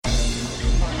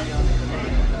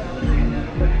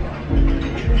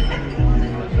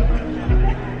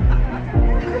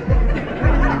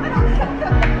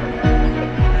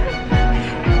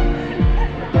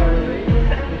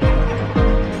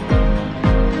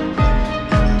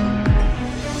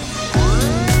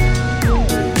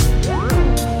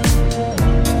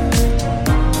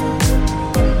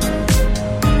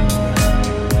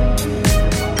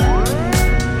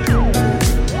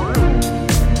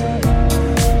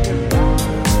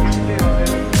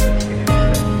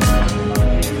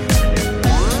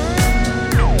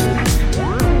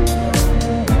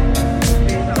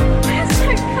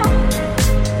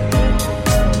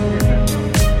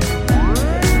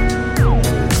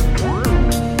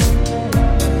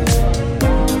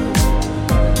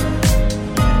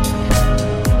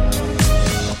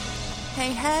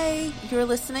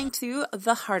listening to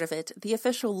The Heart of It, the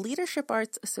official Leadership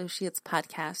Arts Associates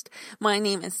podcast. My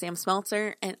name is Sam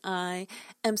Smeltzer, and I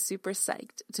am super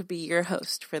psyched to be your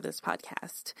host for this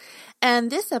podcast.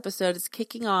 And this episode is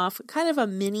kicking off kind of a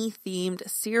mini-themed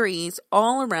series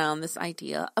all around this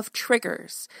idea of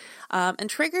triggers. And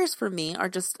triggers for me are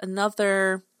just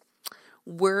another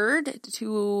word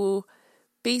to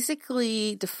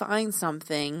basically define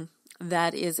something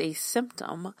that is a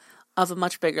symptom of a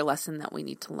much bigger lesson that we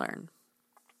need to learn.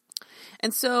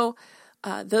 And so,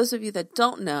 those of you that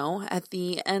don't know, at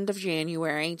the end of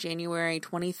January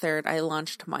 23rd, I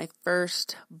launched my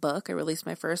first book. I released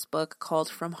my first book called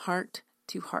From Heart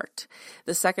to Heart.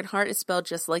 The second heart is spelled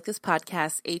just like this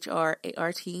podcast,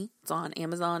 H-R-A-R-T. It's on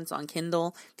Amazon, it's on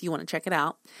Kindle, if you want to check it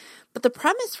out. But the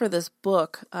premise for this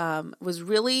book was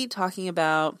really talking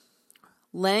about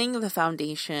laying the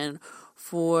foundation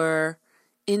for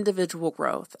individual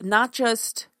growth, not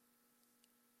just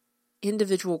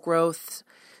individual growth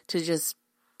to just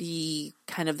be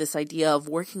kind of this idea of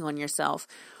working on yourself,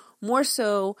 more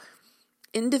so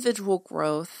individual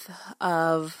growth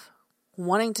of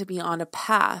wanting to be on a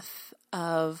path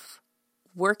of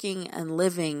working and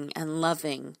living and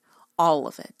loving all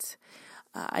of it.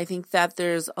 I think that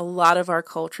there's a lot of our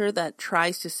culture that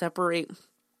tries to separate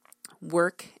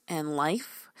work and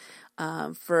life.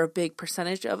 For a big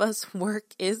percentage of us,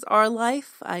 work is our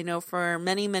life. I know for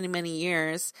many, many, many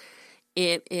years,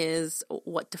 it is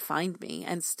what defined me.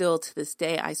 And still to this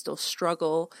day, I still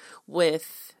struggle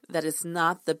with that it's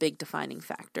not the big defining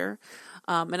factor.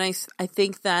 And I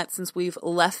think that since we've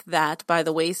left that by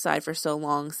the wayside for so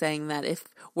long, saying that if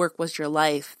work was your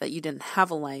life, that you didn't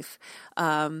have a life,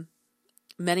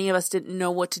 many of us didn't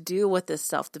know what to do with this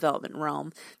self-development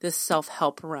realm, this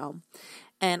self-help realm.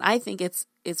 And I think it's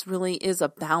really is a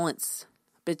balance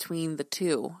between the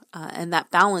two. And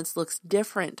that balance looks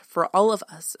different for all of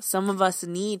us. Some of us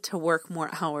need to work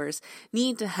more hours,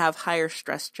 need to have higher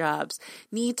stress jobs,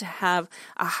 need to have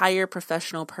a higher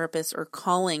professional purpose or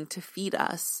calling to feed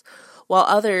us, while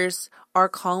others, our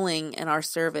calling and our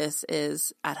service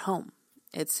is at home.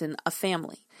 It's in a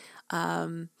family.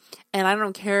 And I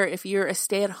don't care if you're a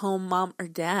stay-at-home mom or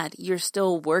dad, you're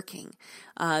still working.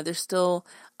 There's still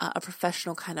a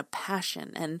professional kind of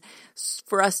passion. And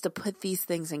for us to put these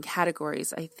things in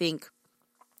categories, I think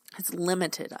has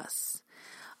limited us.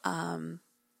 And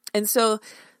so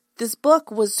this book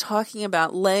was talking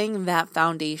about laying that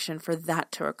foundation for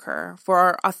that to occur, for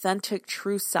our authentic,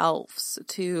 true selves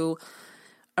to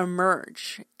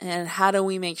emerge. And how do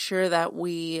we make sure that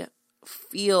we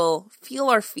feel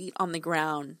our feet on the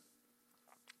ground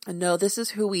and know this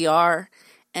is who we are,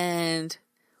 and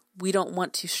we don't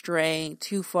want to stray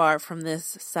too far from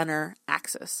this center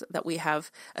axis that we have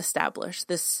established,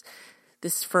 this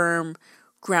firm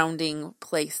grounding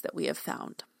place that we have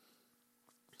found.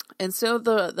 And so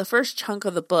the first chunk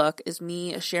of the book is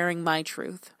me sharing my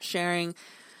truth, sharing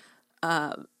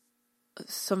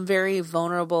some very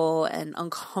vulnerable and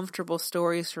uncomfortable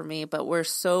stories for me, but were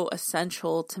so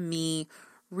essential to me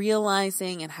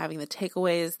realizing and having the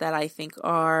takeaways that I think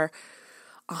are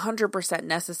 100%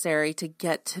 necessary to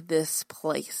get to this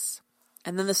place.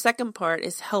 And then the second part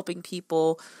is helping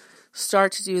people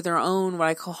start to do their own, what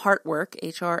I call heart work,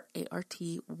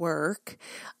 H-R-A-R-T work,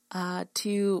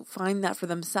 to find that for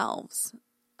themselves.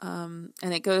 And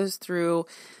it goes through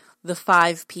the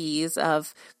 5 P's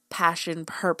of passion,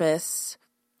 purpose,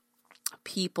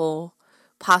 people,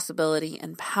 possibility,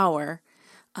 and power.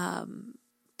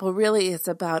 But really it's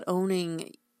about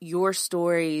owning your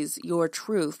stories, your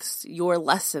truths, your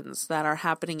lessons that are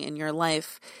happening in your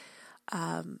life,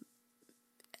 and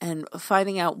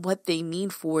finding out what they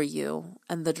mean for you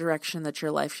and the direction that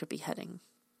your life should be heading.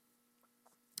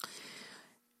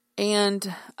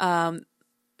 And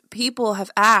people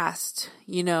have asked,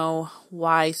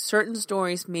 why certain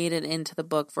stories made it into the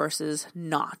book versus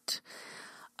not.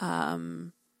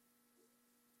 That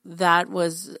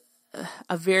was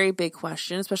a very big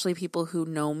question, especially people who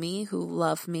know me, who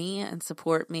love me and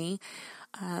support me,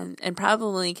 and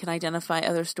probably can identify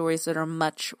other stories that are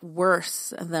much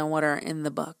worse than what are in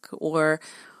the book, or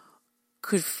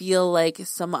could feel like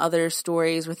some other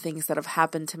stories or things that have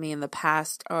happened to me in the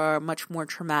past are much more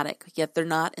traumatic, yet they're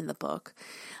not in the book.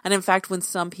 And in fact, when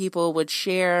some people would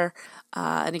share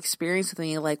an experience with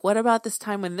me, like, what about this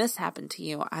time when this happened to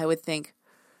you? I would think,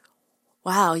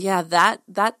 wow, yeah,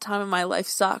 that time in my life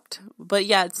sucked. But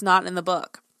yeah, it's not in the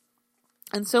book.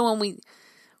 And so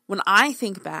when I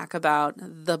think back about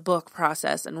the book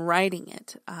process and writing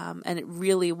it, and it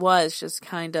really was just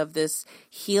kind of this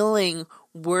healing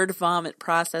word vomit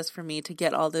process for me to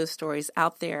get all those stories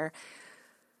out there,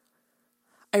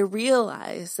 I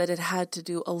realized that it had to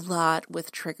do a lot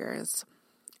with triggers.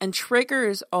 And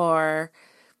triggers are,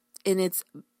 in its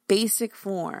basic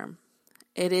form,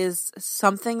 it is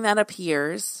something that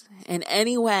appears in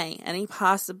any way, any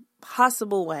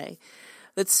possible way,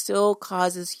 that still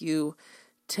causes you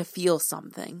to feel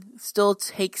something, still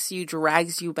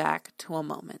drags you back to a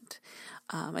moment.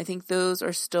 I think those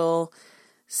are still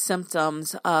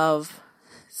symptoms of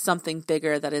something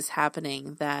bigger that is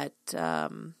happening that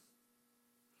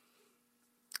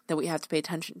we have to pay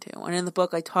attention to. And in the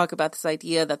book, I talk about this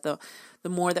idea that the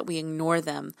more that we ignore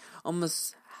them,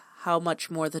 almost how much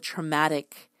more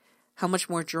dramatic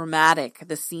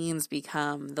the scenes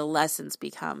become, the lessons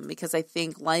become, because I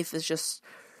think life is just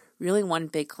really one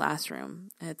big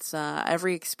classroom. It's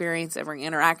every experience, every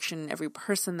interaction, every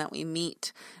person that we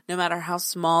meet, no matter how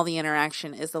small the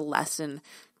interaction, is a lesson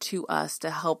to us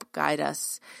to help guide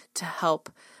us, to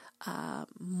help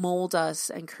mold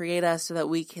us and create us so that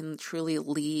we can truly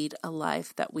lead a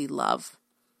life that we love.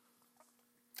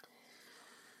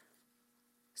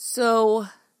 So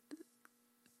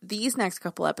these next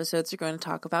couple episodes are going to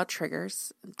talk about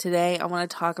triggers. Today, I want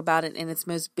to talk about it in its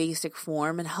most basic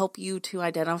form and help you to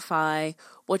identify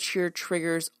what your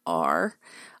triggers are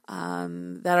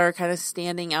that are kind of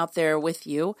standing out there with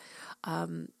you.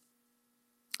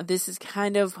 This is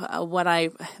kind of what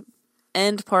I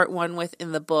end part one with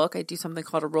in the book. I do something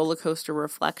called a roller coaster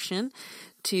reflection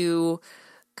to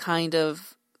kind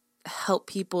of help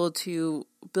people to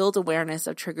build awareness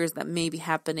of triggers that may be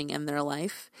happening in their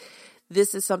life.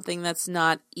 This is something that's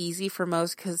not easy for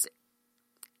most because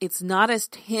it's not as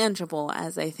tangible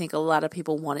as I think a lot of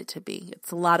people want it to be.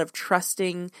 It's a lot of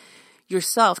trusting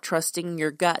yourself, trusting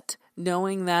your gut,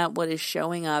 knowing that what is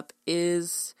showing up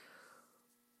is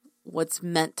what's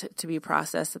meant to be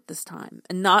processed at this time.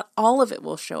 And not all of it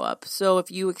will show up. So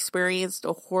if you experienced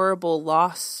a horrible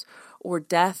loss or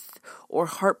death or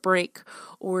heartbreak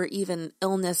or even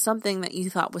illness, something that you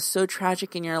thought was so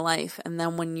tragic in your life, and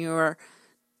then when you're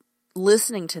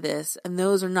listening to this and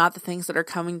those are not the things that are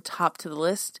coming top to the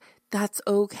list, that's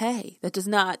okay. That does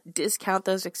not discount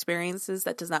those experiences.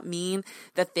 That does not mean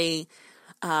that they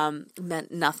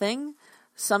meant nothing.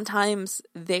 Sometimes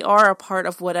they are a part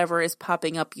of whatever is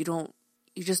popping up. You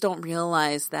just don't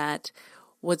realize that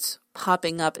what's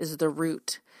popping up is the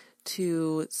root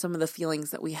to some of the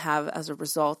feelings that we have as a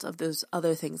result of those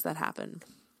other things that happen.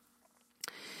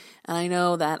 And I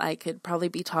know that I could probably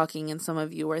be talking and some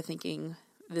of you are thinking,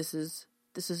 this is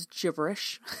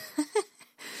gibberish.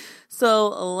 So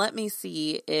let me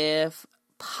see if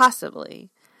possibly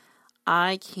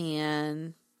I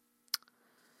can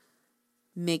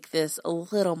make this a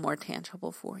little more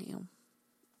tangible for you.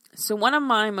 So one of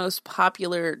my most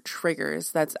popular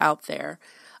triggers that's out there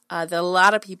that a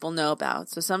lot of people know about.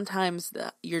 So sometimes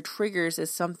your triggers is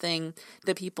something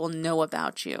that people know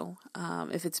about you.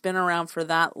 If it's been around for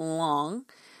that long,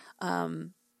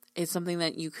 it's something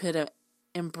that you could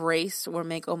embrace or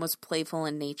make almost playful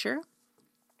in nature.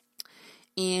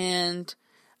 And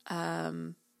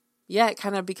it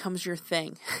kind of becomes your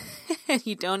thing. And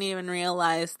you don't even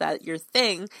realize that your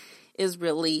thing is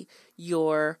really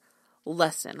your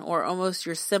lesson or almost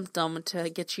your symptom to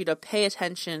get you to pay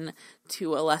attention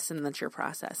to a lesson that you're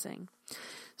processing.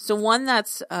 So one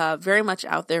that's very much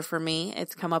out there for me,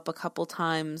 it's come up a couple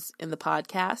times in the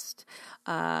podcast.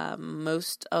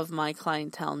 Most of my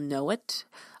clientele know it.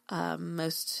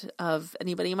 Most of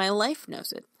anybody in my life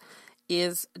knows it,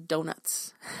 is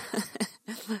donuts.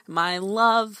 My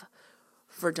love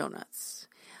for donuts.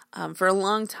 For a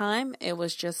long time, it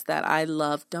was just that I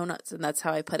love donuts, and that's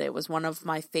how I put it. It was one of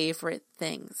my favorite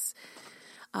things.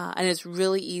 And it's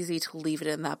really easy to leave it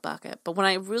in that bucket. But when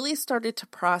I really started to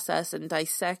process and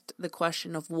dissect the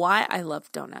question of why I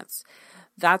love donuts,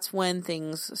 that's when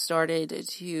things started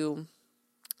to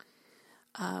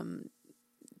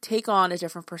take on a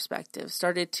different perspective,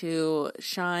 started to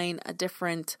shine a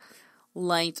different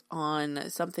light on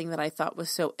something that I thought was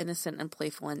so innocent and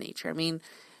playful in nature. I mean,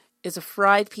 it's a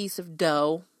fried piece of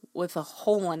dough with a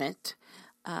hole in it,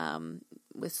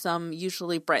 with some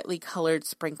usually brightly colored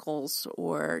sprinkles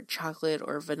or chocolate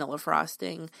or vanilla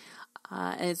frosting.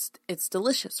 And it's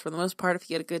delicious. For the most part, if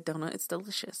you get a good donut, it's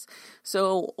delicious.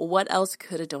 So what else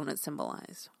could a donut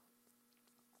symbolize?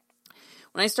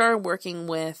 When I started working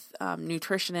with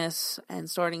nutritionists and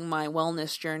starting my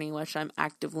wellness journey, which I'm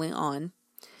actively on,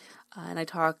 and I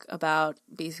talk about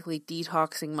basically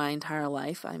detoxing my entire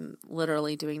life. I'm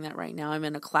literally doing that right now. I'm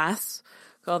in a class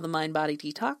called the Mind Body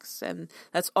Detox, and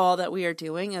that's all that we are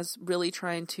doing is really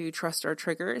trying to trust our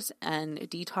triggers and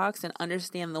detox and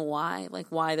understand the why, like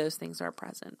why those things are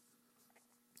present.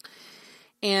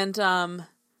 And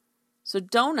So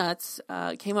donuts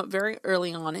came up very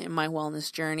early on in my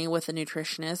wellness journey with a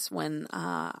nutritionist when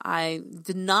I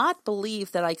did not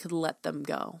believe that I could let them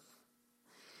go.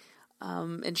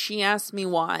 And she asked me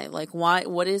why,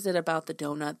 what is it about the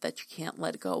donut that you can't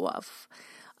let go of?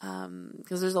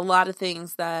 Because there's a lot of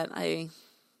things that I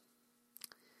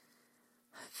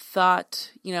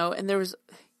thought, and there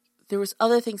was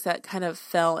other things that kind of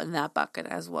fell in that bucket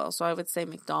as well. So I would say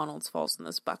McDonald's falls in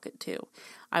this bucket too.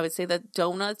 I would say that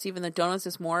donuts, even though donuts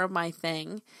is more of my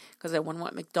thing, because I wouldn't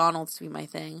want McDonald's to be my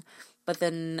thing, but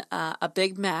then a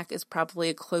Big Mac is probably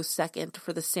a close second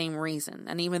for the same reason.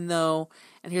 And even though,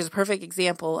 and here's a perfect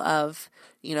example of,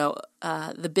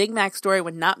 the Big Mac story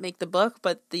would not make the book,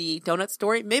 but the donut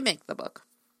story may make the book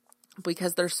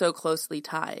because they're so closely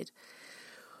tied.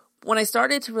 When I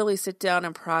started to really sit down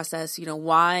and process,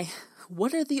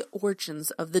 what are the origins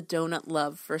of the donut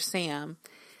love for Sam?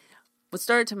 What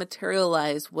started to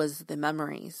materialize was the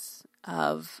memories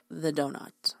of the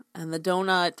donut. And the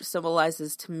donut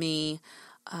symbolizes to me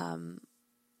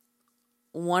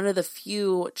one of the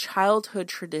few childhood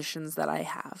traditions that I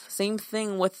have. Same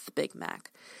thing with the Big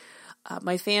Mac.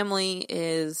 My family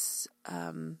is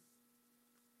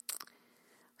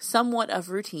somewhat of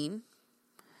routine.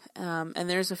 And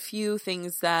there's a few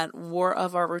things that were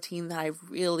of our routine that I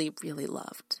really, really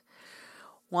loved.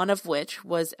 One of which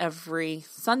was every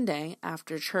Sunday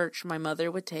after church, my mother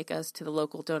would take us to the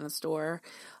local donut store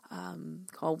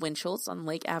called Winchell's on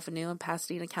Lake Avenue in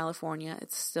Pasadena, California.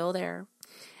 It's still there.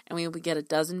 And we would get a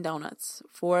dozen donuts.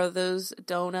 4 of those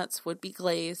donuts would be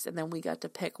glazed, and then we got to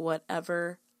pick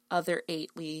whatever other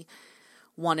 8 we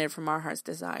wanted from our heart's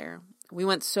desire. We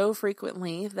went so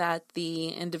frequently that the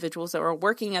individuals that were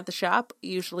working at the shop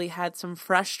usually had some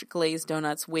fresh glazed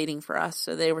donuts waiting for us,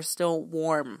 so they were still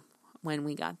warm when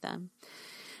we got them.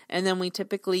 And then we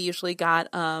typically usually got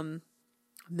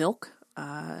milk,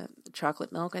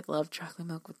 chocolate milk. I love chocolate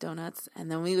milk with donuts.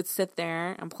 And then we would sit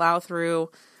there and plow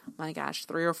through,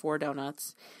 3 or 4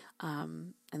 donuts,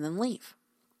 and then leave.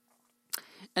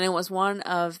 And it was one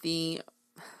of the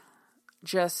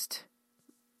just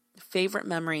favorite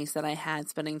memories that I had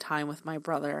spending time with my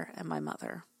brother and my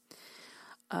mother.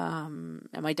 And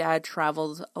my dad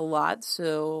traveled a lot,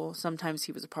 so sometimes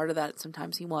he was a part of that,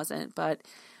 sometimes he wasn't, but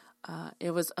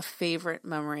it was a favorite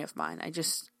memory of mine. I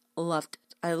just loved it.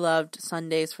 I loved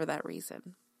Sundays for that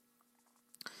reason.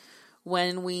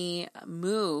 When we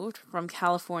moved from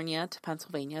California to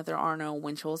Pennsylvania, there are no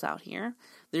Winchell's out here.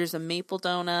 There's a Maple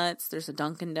Donuts, there's a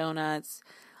Dunkin' Donuts.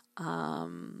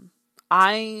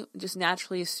 I just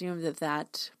naturally assumed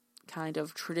that kind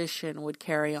of tradition would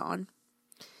carry on.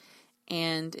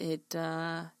 And it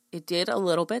did a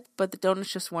little bit, but the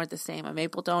donuts just weren't the same. A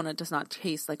maple donut does not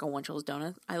taste like a Winchell's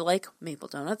donut. I like maple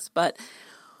donuts, but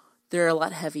they're a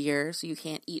lot heavier, so you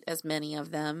can't eat as many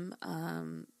of them.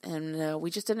 And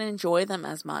we just didn't enjoy them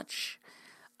as much.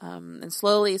 And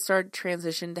slowly it started to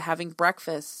transition to having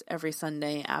breakfast every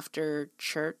Sunday after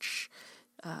church.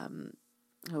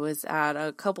 It was at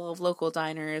a couple of local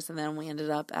diners, and then we ended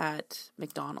up at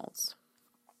McDonald's.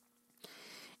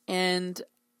 And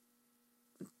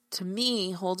to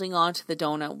me, holding on to the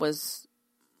donut was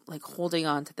like holding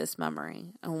on to this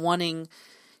memory and wanting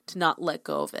to not let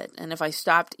go of it. And if I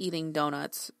stopped eating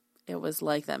donuts, it was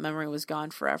like that memory was gone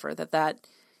forever. That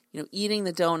eating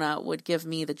the donut would give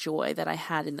me the joy that I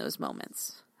had in those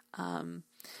moments. And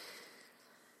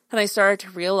I started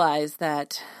to realize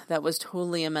that was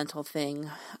totally a mental thing,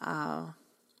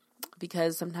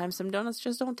 because sometimes some donuts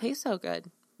just don't taste so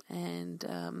good.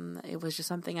 And it was just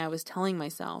something I was telling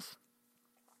myself.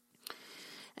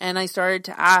 And I started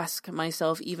to ask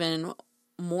myself even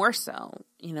more so,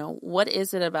 what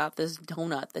is it about this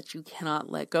donut that you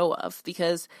cannot let go of?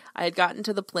 Because I had gotten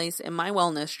to the place in my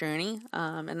wellness journey,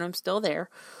 and I'm still there.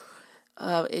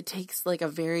 It takes like a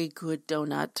very good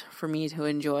donut for me to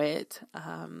enjoy it.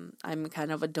 I'm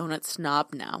kind of a donut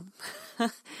snob now.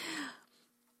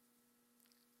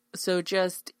 So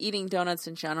just eating donuts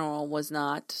in general was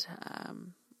not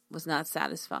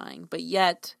satisfying. But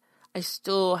yet I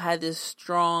still had this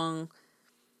strong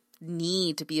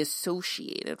need to be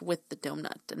associated with the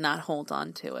donut and not hold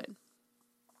on to it.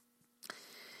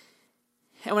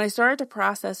 And when I started to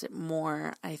process it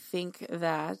more, I think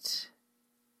that,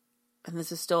 and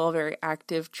this is still a very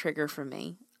active trigger for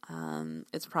me,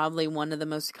 it's probably one of the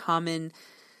most common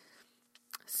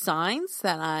signs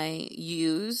that I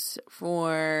use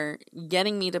for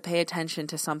getting me to pay attention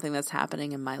to something that's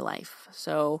happening in my life.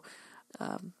 So,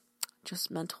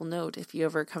 just mental note, if you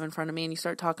ever come in front of me and you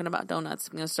start talking about donuts,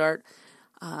 I'm going to start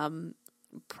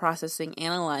processing,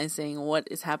 analyzing what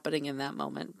is happening in that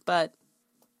moment. But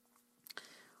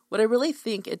What I really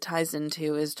think it ties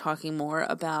into is talking more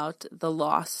about the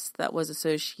loss that was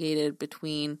associated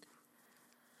between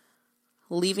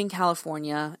leaving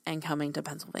California and coming to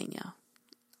Pennsylvania.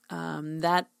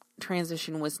 That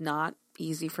transition was not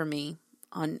easy for me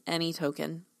on any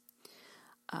token.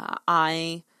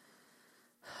 I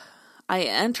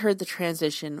entered the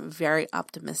transition very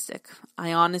optimistic.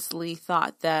 I honestly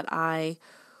thought that I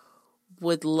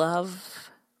would love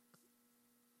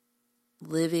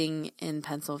living in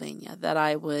Pennsylvania, that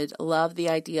I would love the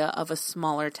idea of a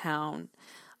smaller town,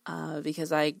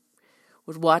 because I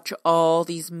would watch all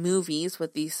these movies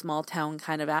with these small town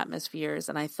kind of atmospheres,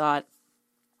 and I thought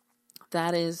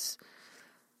that is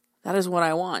what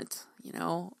I want.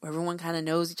 Everyone kind of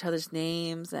knows each other's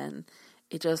names, and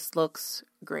it just looks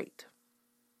great.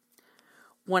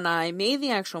 When I made the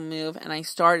actual move and I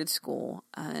started school,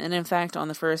 and in fact on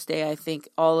the first day, I think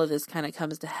all of this kind of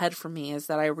comes to head for me, is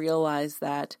that I realized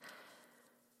that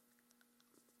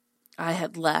I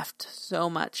had left so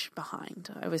much behind.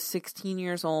 I was 16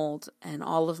 years old, and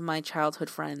all of my childhood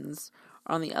friends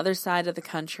are on the other side of the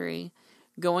country,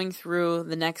 going through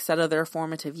the next set of their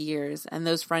formative years, and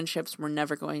those friendships were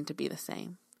never going to be the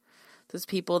same. Those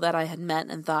people that I had met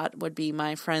and thought would be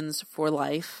my friends for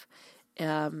life,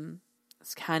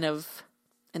 it's kind of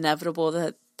inevitable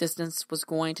that distance was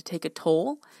going to take a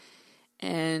toll,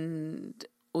 and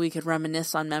we could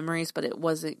reminisce on memories, but it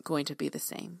wasn't going to be the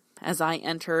same. As I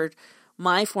entered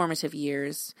my formative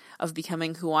years of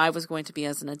becoming who I was going to be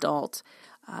as an adult,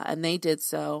 and they did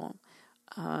so,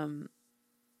 I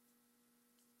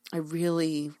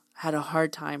really had a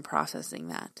hard time processing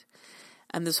that.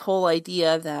 And this whole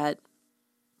idea that,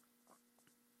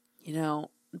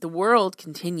 the world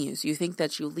continues. You think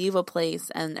that you leave a place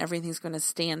and everything's going to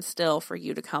stand still for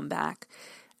you to come back.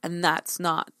 And that's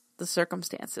not the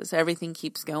circumstances. Everything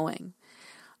keeps going.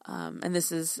 And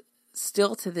this is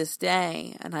still to this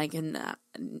day. And I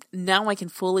can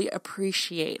fully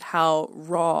appreciate how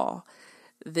raw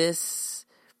this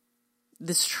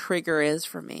trigger is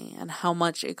for me, and how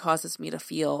much it causes me to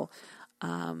feel.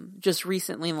 Just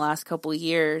recently, in the last couple of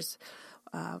years,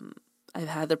 I've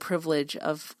had the privilege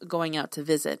of going out to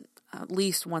visit at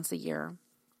least once a year.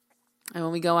 And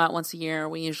when we go out once a year,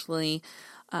 we usually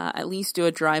at least do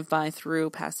a drive-by through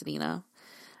Pasadena.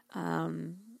 I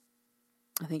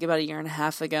think about a year and a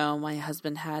half ago, my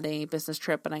husband had a business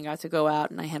trip, and I got to go out,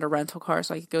 and I had a rental car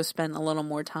so I could go spend a little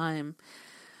more time.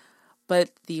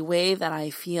 But the way that I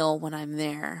feel when I'm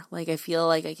there, I feel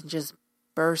like I can just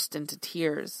burst into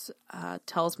tears,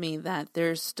 tells me that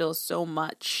there's still so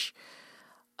much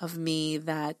of me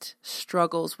that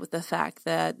struggles with the fact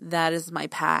that that is my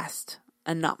past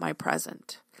and not my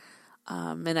present.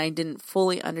 And I didn't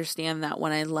fully understand that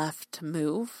when I left to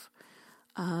move.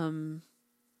 And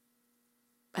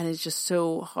it's just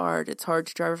so hard. It's hard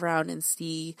to drive around and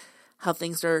see how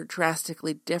things are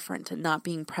drastically different and not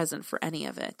being present for any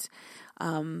of it.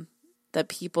 The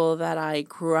people that I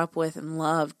grew up with and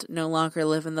loved no longer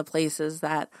live in the places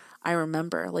that I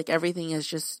remember. Everything is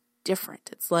just different.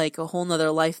 It's like a whole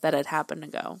nother life that had happened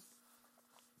ago.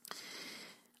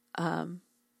 And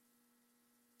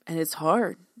it's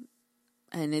hard.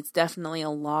 And it's definitely a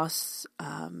loss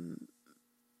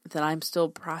that I'm still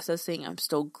processing. I'm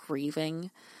still grieving.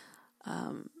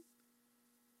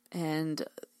 And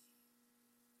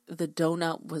the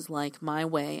donut was like my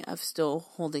way of still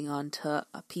holding on to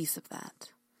a piece of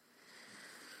that.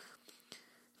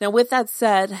 Now, with that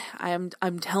said, I'm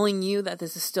telling you that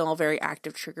this is still a very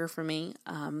active trigger for me,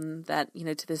 that,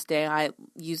 to this day, I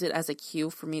use it as a cue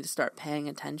for me to start paying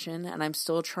attention, and I'm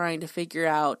still trying to figure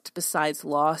out, besides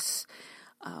loss,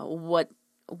 what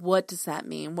does that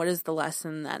mean? What is the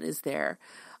lesson that is there?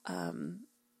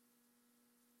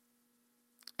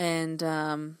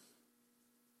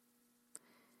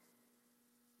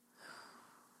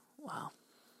 Wow.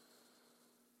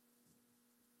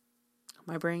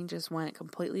 My brain just went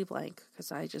completely blank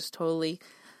because I just totally...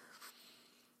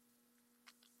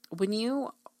 When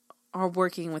you are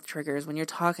working with triggers, when you're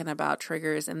talking about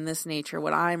triggers in this nature,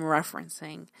 what I'm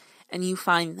referencing, and you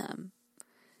find them,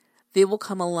 they will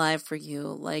come alive for you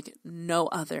like no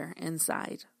other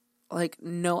inside. Like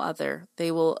no other.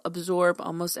 They will absorb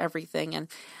almost everything. And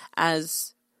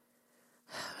as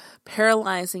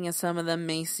paralyzing as some of them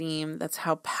may seem, that's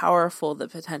how powerful the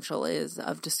potential is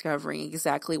of discovering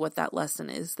exactly what that lesson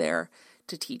is there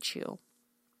to teach you.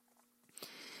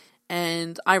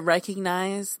 And I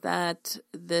recognize that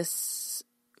this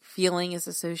feeling is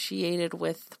associated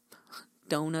with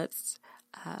donuts,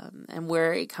 and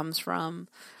where it comes from.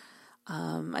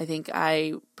 I think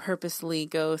I purposely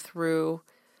go through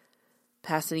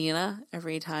Pasadena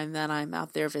every time that I'm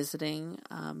out there visiting,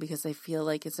 because I feel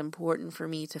like it's important for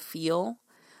me to feel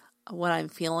what I'm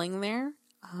feeling there,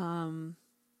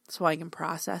 so I can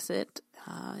process it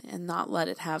and not let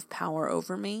it have power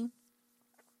over me.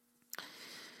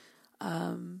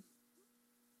 And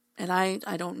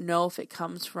I don't know if it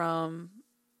comes from,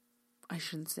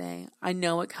 I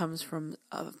know it comes from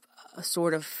a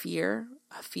sort of fear,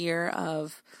 a fear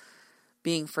of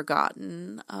being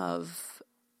forgotten, of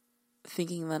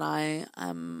thinking that I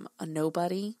am a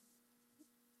nobody,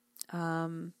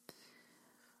 of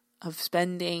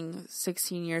spending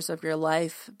 16 years of your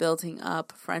life building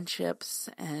up friendships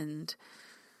and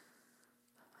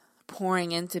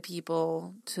pouring into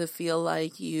people to feel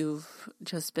like you've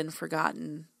just been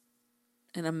forgotten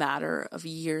in a matter of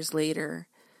years later.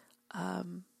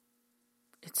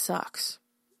 It sucks.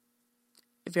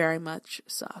 It very much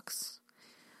sucks.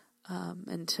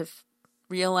 And to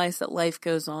realize that life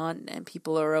goes on and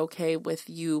people are okay with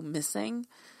you missing,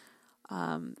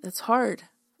 it's hard.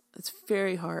 It's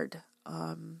very hard.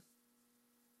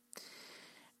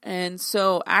 And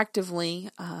so actively,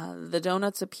 the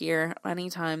donuts appear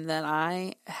anytime that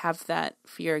I have that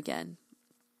fear again.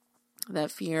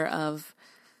 That fear of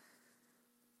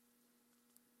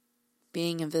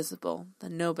being invisible,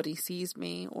 that nobody sees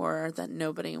me or that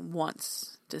nobody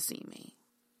wants to see me.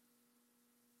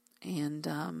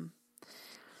 And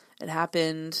it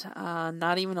happened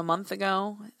not even a month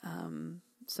ago.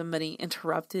 Somebody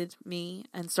interrupted me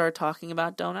and started talking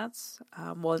about donuts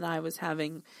when I was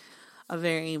having a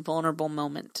very vulnerable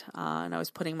moment, and I was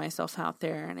putting myself out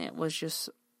there, and it was just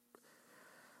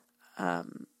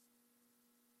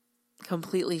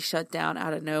completely shut down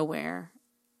out of nowhere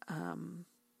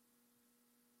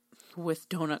with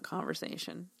donut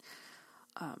conversation.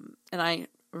 And I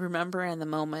remember in the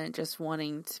moment just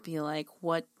wanting to be like,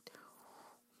 what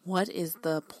is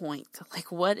the point?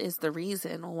 Like, what is the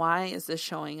reason? Why is this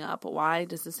showing up? Why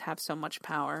does this have so much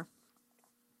power?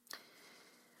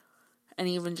 And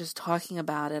even just talking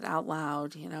about it out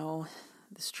loud,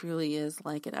 this truly is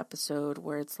like an episode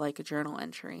where it's like a journal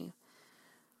entry.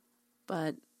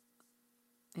 But,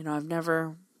 I've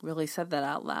never really said that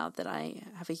out loud, that I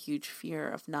have a huge fear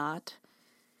of not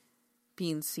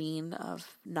being seen,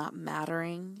 of not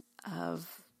mattering,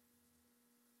 of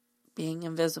being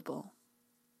invisible,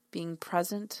 being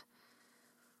present,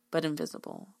 but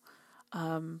invisible.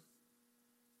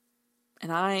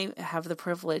 And I have the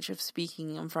privilege of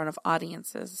speaking in front of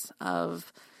audiences,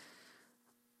 of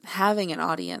having an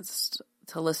audience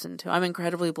to listen to. I'm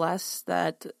incredibly blessed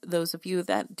that those of you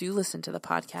that do listen to the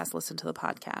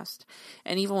podcast.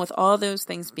 And even with all those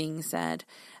things being said,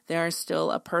 there is still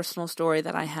a personal story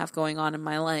that I have going on in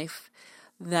my life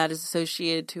that is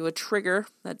associated to a trigger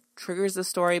that triggers the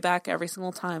story back every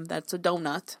single time. That's a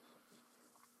donut.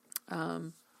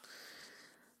 That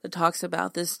talks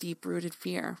about this deep-rooted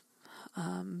fear.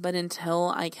 But until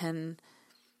I can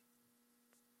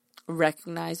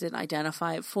recognize it,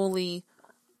 identify it fully,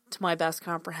 to my best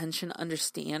comprehension,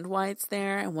 understand why it's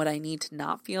there and what I need to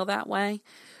not feel that way,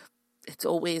 it's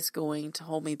always going to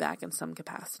hold me back in some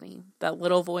capacity. That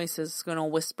little voice is going to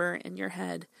whisper in your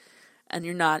head, and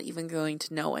you're not even going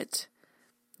to know it.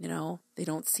 They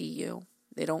don't see you.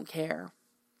 They don't care.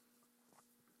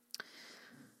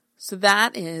 So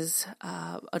that is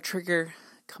a trigger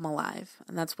come alive,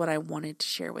 and that's what I wanted to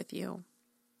share with you.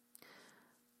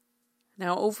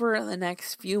 Now, over the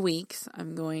next few weeks,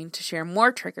 I'm going to share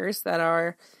more triggers that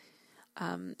are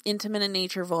intimate in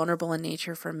nature, vulnerable in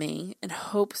nature for me, in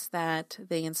hopes that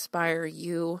they inspire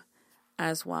you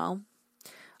as well.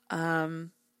 The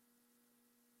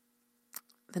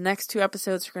next two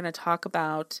episodes are going to talk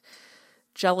about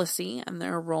jealousy and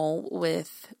their role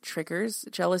with triggers.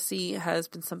 Jealousy has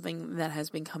been something that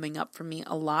has been coming up for me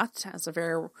a lot as a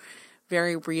very,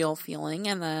 very real feeling.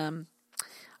 And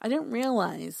I didn't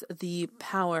realize the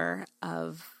power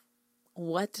of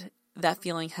what that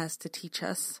feeling has to teach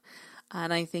us.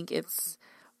 And I think it's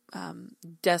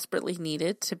desperately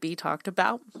needed to be talked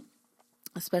about,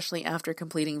 especially after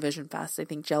completing Vision Fest. I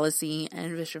think jealousy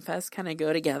and Vision Fest kind of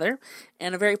go together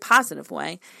in a very positive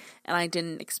way. And I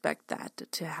didn't expect that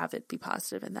to have it be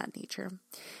positive in that nature.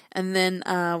 And then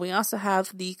we also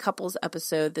have the couples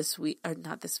episode this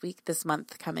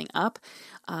month coming up,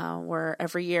 where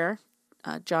every year,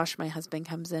 Josh, my husband,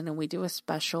 comes in and we do a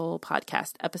special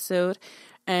podcast episode.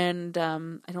 And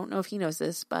I don't know if he knows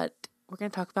this, but we're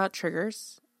going to talk about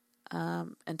triggers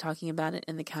and talking about it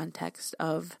in the context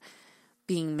of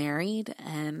being married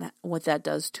and what that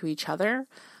does to each other.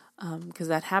 Because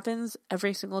that happens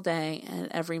every single day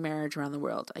in every marriage around the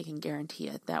world. I can guarantee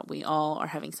it, that we all are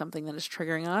having something that is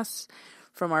triggering us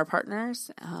from our partners.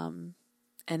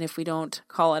 And if we don't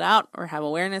call it out or have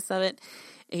awareness of it,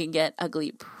 it can get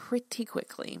ugly pretty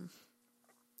quickly.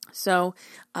 So,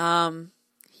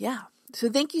 So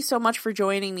thank you so much for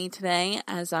joining me today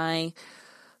as I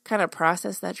kind of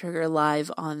process that trigger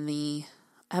live on the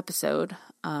episode.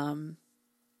 And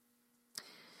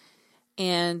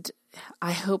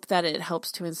I hope that it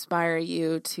helps to inspire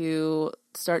you to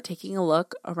start taking a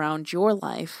look around your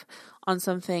life on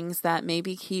some things that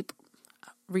maybe keep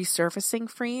resurfacing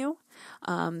for you,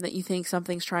 that you think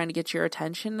something's trying to get your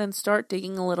attention, and start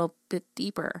digging a little bit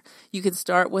deeper. You can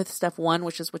start with step 1,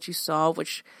 which is what you saw,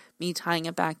 which me tying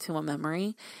it back to a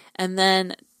memory. And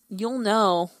then you'll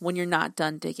know when you're not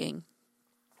done digging.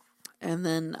 And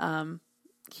then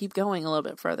keep going a little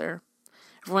bit further.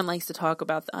 Everyone likes to talk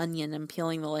about the onion and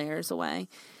peeling the layers away.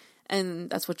 And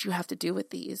that's what you have to do with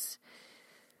these.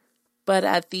 But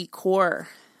at the core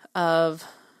of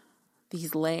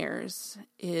these layers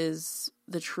is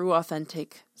the true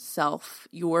authentic self,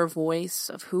 your voice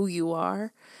of who you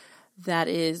are. That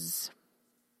is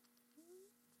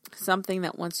something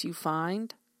that once you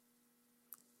find,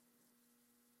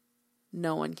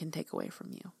 no one can take away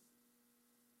from you.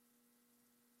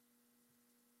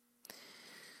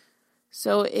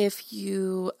 So if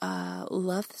you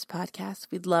love this podcast,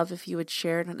 we'd love if you would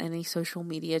share it on any social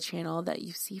media channel that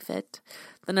you see fit.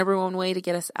 The number one way to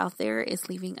get us out there is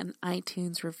leaving an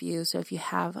iTunes review. So if you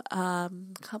have a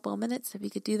couple of minutes, if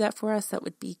you could do that for us, that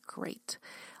would be great.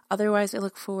 Otherwise, I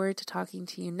look forward to talking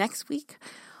to you next week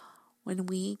when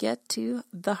we get to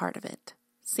the heart of it.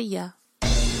 See ya.